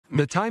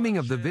The timing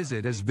of the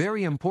visit is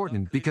very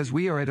important because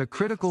we are at a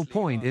critical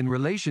point in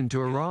relation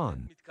to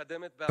Iran.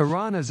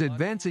 Iran is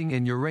advancing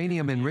in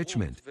uranium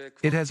enrichment.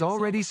 It has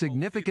already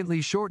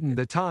significantly shortened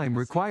the time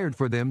required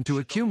for them to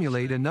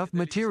accumulate enough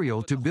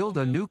material to build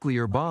a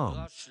nuclear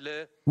bomb.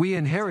 We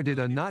inherited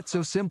a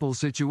not-so-simple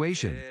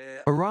situation.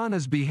 Iran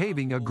is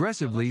behaving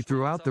aggressively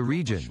throughout the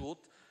region.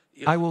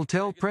 I will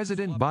tell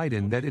President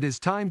Biden that it is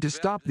time to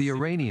stop the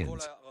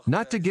Iranians,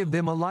 not to give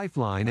them a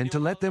lifeline and to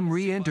let them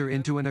re-enter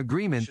into an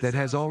agreement that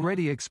has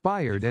already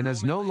expired and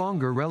is no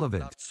longer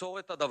relevant. Now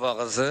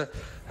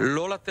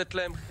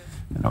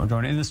we're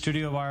joined in the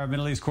studio by our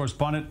Middle East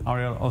correspondent,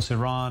 Ariel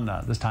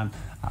Osiran, this time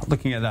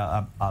looking at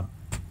a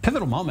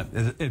pivotal moment,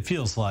 it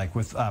feels like,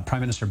 with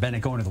Prime Minister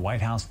Bennett going to the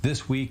White House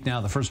this week.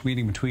 Now, the first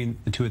meeting between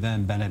the two of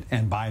them, Bennett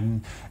and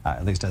Biden,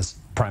 at least as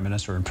Prime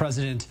Minister and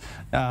President.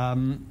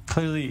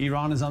 Clearly,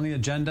 Iran is on the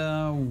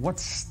agenda.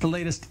 What's the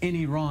latest in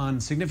Iran,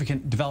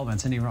 significant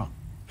developments in Iran?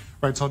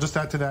 Right, so I'll just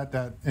add to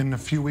that in a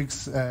few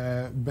weeks,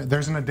 there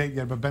isn't a date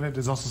yet, but Bennett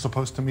is also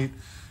supposed to meet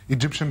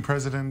Egyptian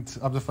President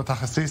Abdel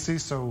Fattah al-Sisi,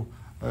 so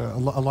a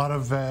lot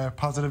of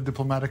positive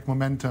diplomatic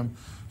momentum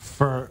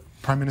for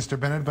Prime Minister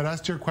Bennett. But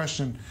as to your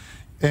question,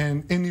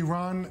 in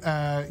Iran,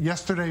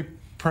 yesterday,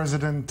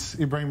 President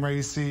Ibrahim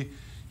Raisi,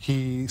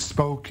 he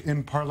spoke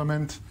in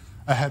Parliament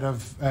ahead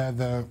of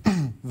the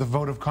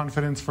vote of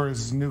confidence for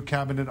his new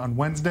cabinet on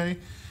Wednesday.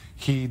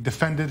 He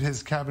defended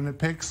his cabinet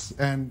picks,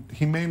 and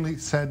he mainly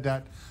said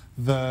that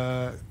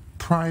the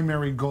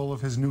primary goal of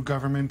his new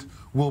government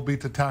will be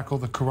to tackle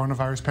the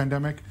coronavirus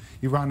pandemic.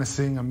 Iran is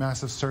seeing a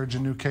massive surge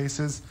in new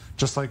cases,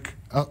 just like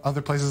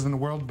other places in the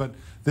world, but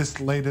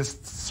this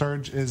latest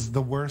surge is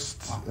the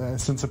worst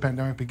since the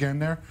pandemic began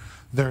there.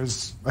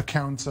 There's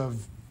accounts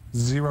of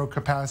zero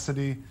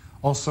capacity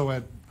also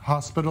at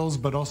hospitals,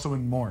 but also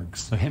in morgues.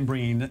 So him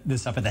bringing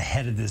this up at the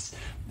head of this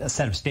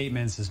set of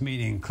statements, this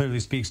meeting, clearly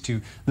speaks to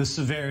the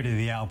severity of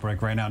the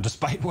outbreak right now.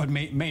 Despite what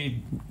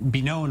may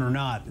be known or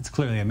not, it's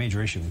clearly a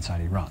major issue inside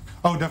Iran.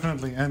 Oh,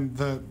 definitely. And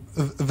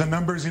the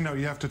numbers, you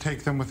have to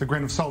take them with a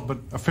grain of salt, but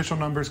official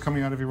numbers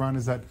coming out of Iran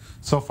is that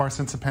so far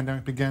since the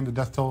pandemic began, the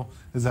death toll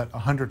is at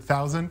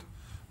 100,000.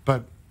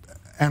 But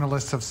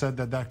analysts have said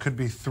that that could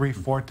be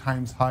 3-4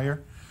 times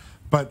higher.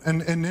 But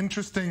an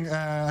interesting,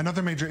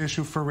 another major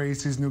issue for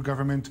Raisi's new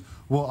government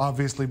will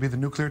obviously be the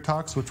nuclear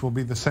talks, which will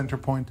be the center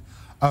point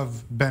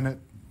of Bennett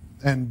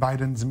and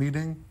Biden's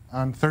meeting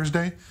on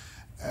Thursday.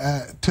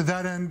 To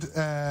that end,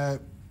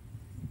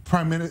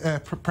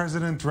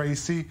 President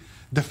Raisi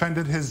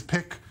defended his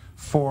pick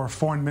for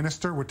foreign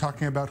minister. We're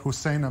talking about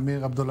Hussein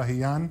Amir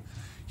Abdullahian.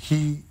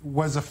 He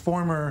was a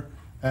former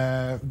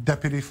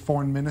deputy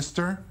foreign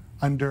minister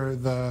under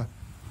the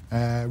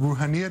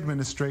Rouhani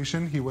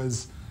administration. He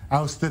was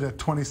ousted at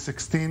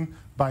 2016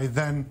 by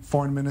then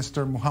Foreign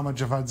Minister Mohammad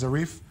Javad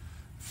Zarif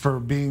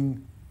for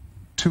being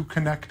too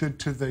connected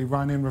to the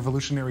Iranian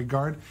Revolutionary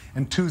Guard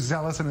and too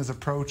zealous in his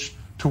approach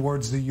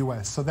towards the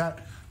U.S. So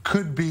that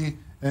could be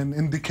an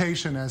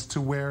indication as to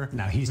where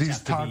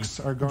these talks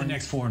are going. The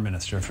next foreign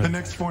minister. The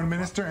next foreign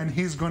minister, and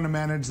he's going to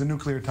manage the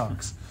nuclear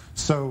talks.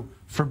 So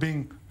for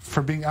being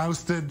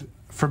ousted,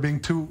 for being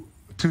too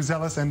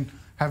zealous and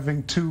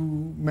having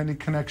too many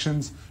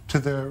connections to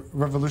the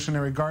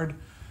Revolutionary Guard,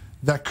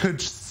 that could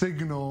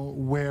signal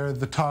where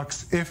the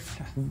talks,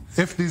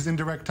 if these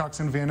indirect talks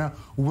in Vienna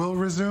will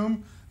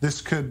resume, this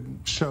could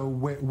show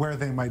where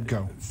they might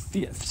go.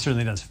 It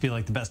certainly does feel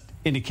like the best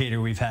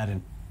indicator we've had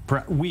in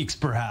weeks,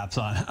 perhaps,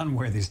 on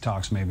where these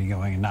talks may be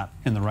going and not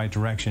in the right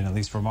direction, at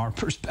least from our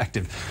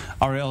perspective.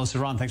 Ariel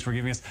Osiran, thanks for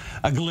giving us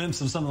a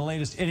glimpse of some of the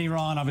latest in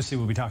Iran. Obviously,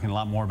 we'll be talking a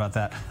lot more about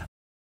that